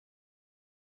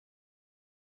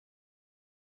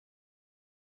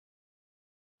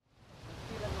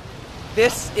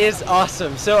This is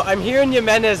awesome. So I'm here in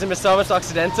Jimenez in Misamis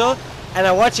Occidental, and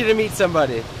I want you to meet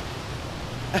somebody.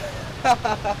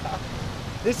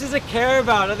 This is a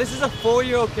Carabao. Now this is a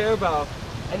 4-year-old Carabao,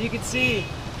 and you can see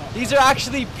these are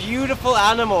actually beautiful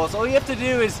animals. All you have to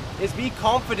do is be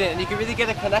confident, and you can really get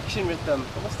a connection with them.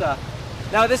 Kamusta?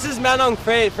 Now this is Manong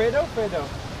Fredo.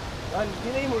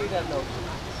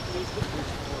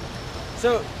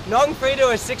 So Nong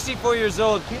Fredo is 64 years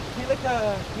old.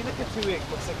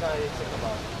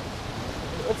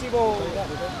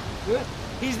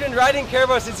 He's been riding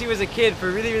Carabao since he was a kid for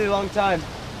a really long time.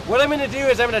 What I'm going to do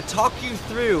is I'm going to talk you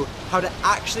through how to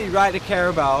actually ride a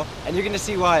Carabao, and you're going to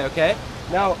see why, okay?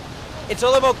 Now, it's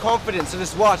all about confidence, so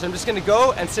just watch. I'm just going to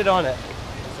go and sit on it.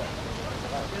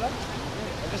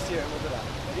 I'm just here.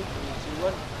 Ready? 3, 2,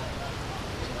 1.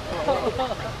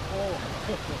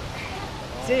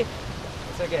 See?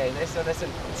 It's okay. Nice one.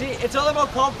 See, it's all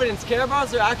about confidence.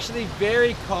 Carabaos are actually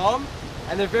very calm,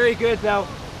 and they're very good. Now,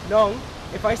 Nong,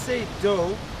 if I say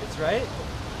do, it's right.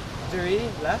 Duri,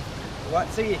 left. What?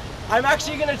 See, I'm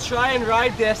actually going to try and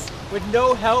ride this with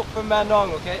no help from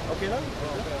Manong, okay? Okay, Nong?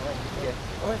 Okay.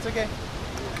 Oh, it's okay.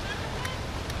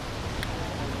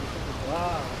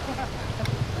 Wow.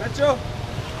 Nacho.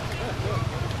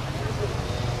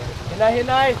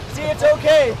 Hinay. See, it's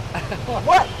okay.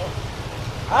 What?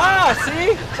 Ah,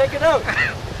 see? Check it out.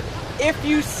 If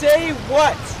you say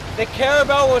what, the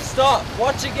Carabao will stop.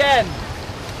 Watch again.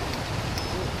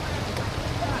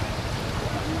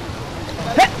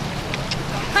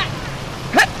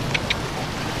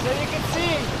 So you can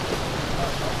see,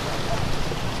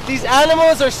 these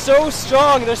animals are so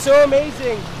strong, they're so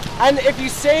amazing. And if you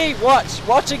say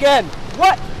watch again.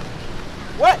 What?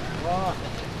 What?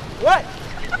 What?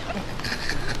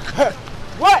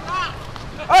 What?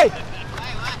 Hey!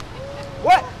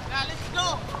 What? Now let's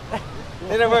go.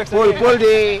 Then it works. Pull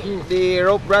the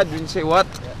rope, Brad, and say what?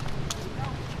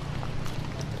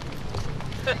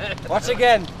 Watch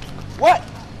again. What?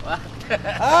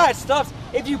 Ah, it stops.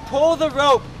 If you pull the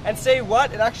rope and say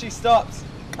what, it actually stops.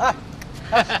 Ah.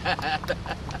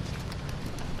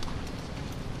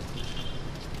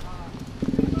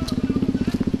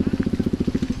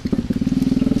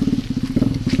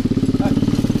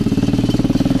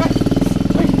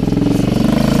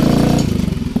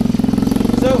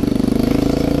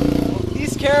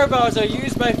 Carabaos are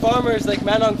used by farmers like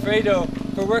Manong Fredo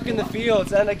for work in the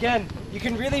fields, and again, you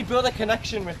can really build a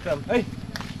connection with them. Hey,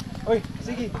 oi,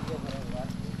 Sige.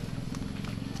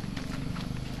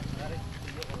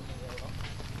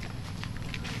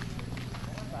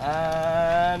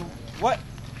 And what?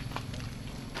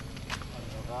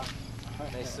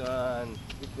 Nice one.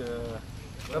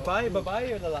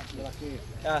 Babae or lalaki?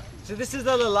 So this is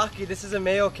the lalaki. This is a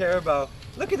male Carabao.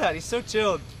 Look at that. He's so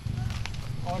chilled.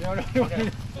 Oh, no.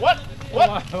 What?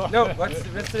 What? No,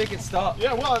 let's make it stop.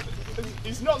 Yeah, well,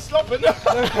 he's not stopping. No, you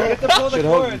have to pull the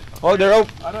cord. Hold the rope.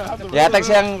 I don't have the rope. Yatag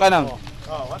siyang kanang.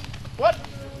 Oh, what? What?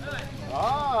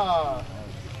 Ah.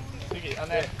 Sige,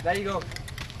 and then. There you go.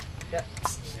 Yeah.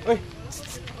 Oi.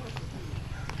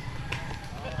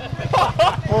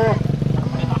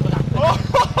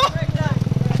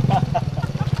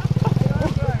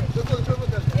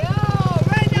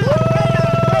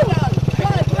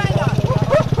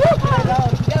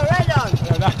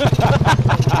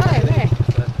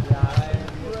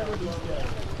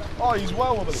 Oh, he's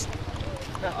well wobbly.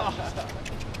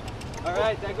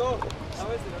 Alright, Dagul. How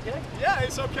is it, okay? Yeah,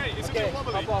 it's okay. It's okay.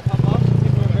 Wobbly. Hop off.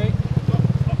 Give him a break.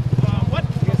 What?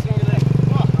 You guys swing your leg.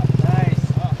 Nice.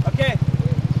 Okay.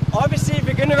 Obviously, if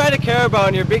you're going to ride a Carabao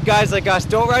and you're big guys like us,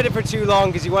 don't ride it for too long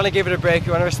because you want to give it a break.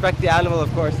 You want to respect the animal,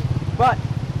 of course. But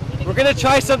we're going to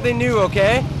try something new,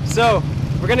 okay? So,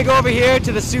 we're going to go over here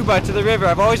to the Suba, to the river.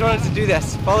 I've always wanted to do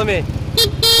this. Follow me.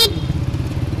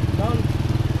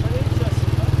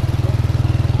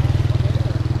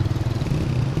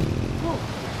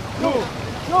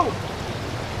 No!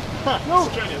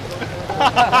 Australian.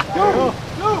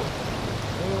 No!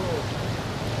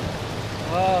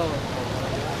 Wow.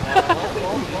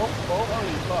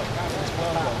 Holy fuck, that's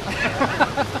well done.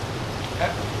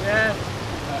 Yeah.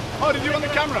 Oh, did you want the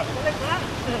camera?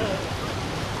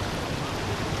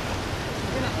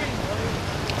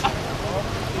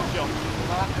 Good job.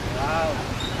 Wow.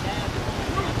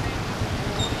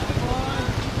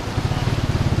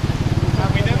 And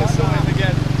we never saw him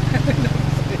again.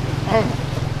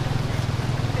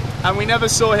 And we never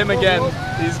saw him again.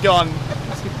 He's gone.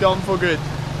 He's gone for good.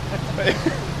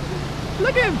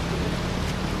 Look at him.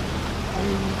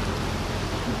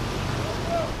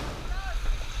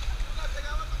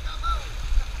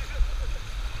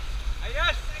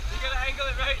 Yes, you gotta angle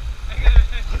it right.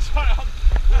 That's right.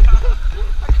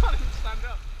 I can't even stand.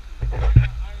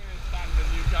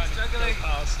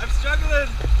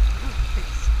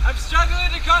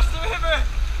 across the river.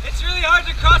 It's really hard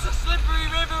to cross a slippery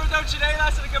river without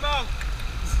Jimenez and Carabao.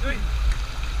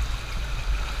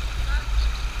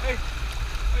 Hey.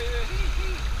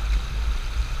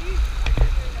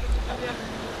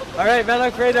 Alright,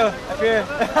 Manong Apir.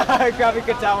 Grabe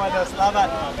katawa no, salamat.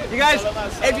 You guys,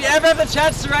 if you ever have the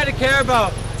chance to ride a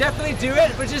Carabao, definitely do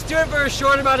it, but just do it for a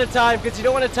short amount of time because you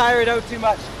don't want to tire it out too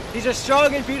much. These are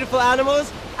strong and beautiful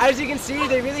animals. As you can see,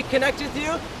 they really connect with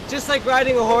you, just like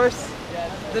riding a horse.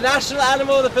 The national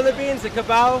animal of the Philippines, the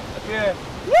Carabao. Apir.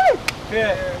 Woo!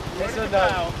 Apir. Yes or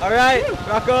no? Alright,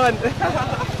 rock on.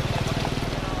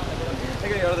 They're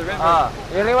gonna go to the river.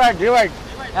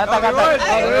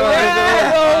 Reward.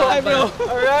 I know.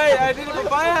 Alright, I did a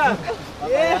papaya.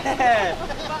 Yeah.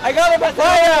 I got a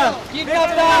papaya. Big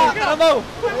time. Come on.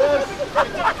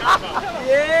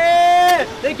 Yeah.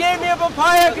 They gave me a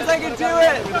papaya because I can do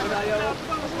it.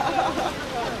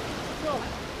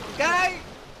 Guy.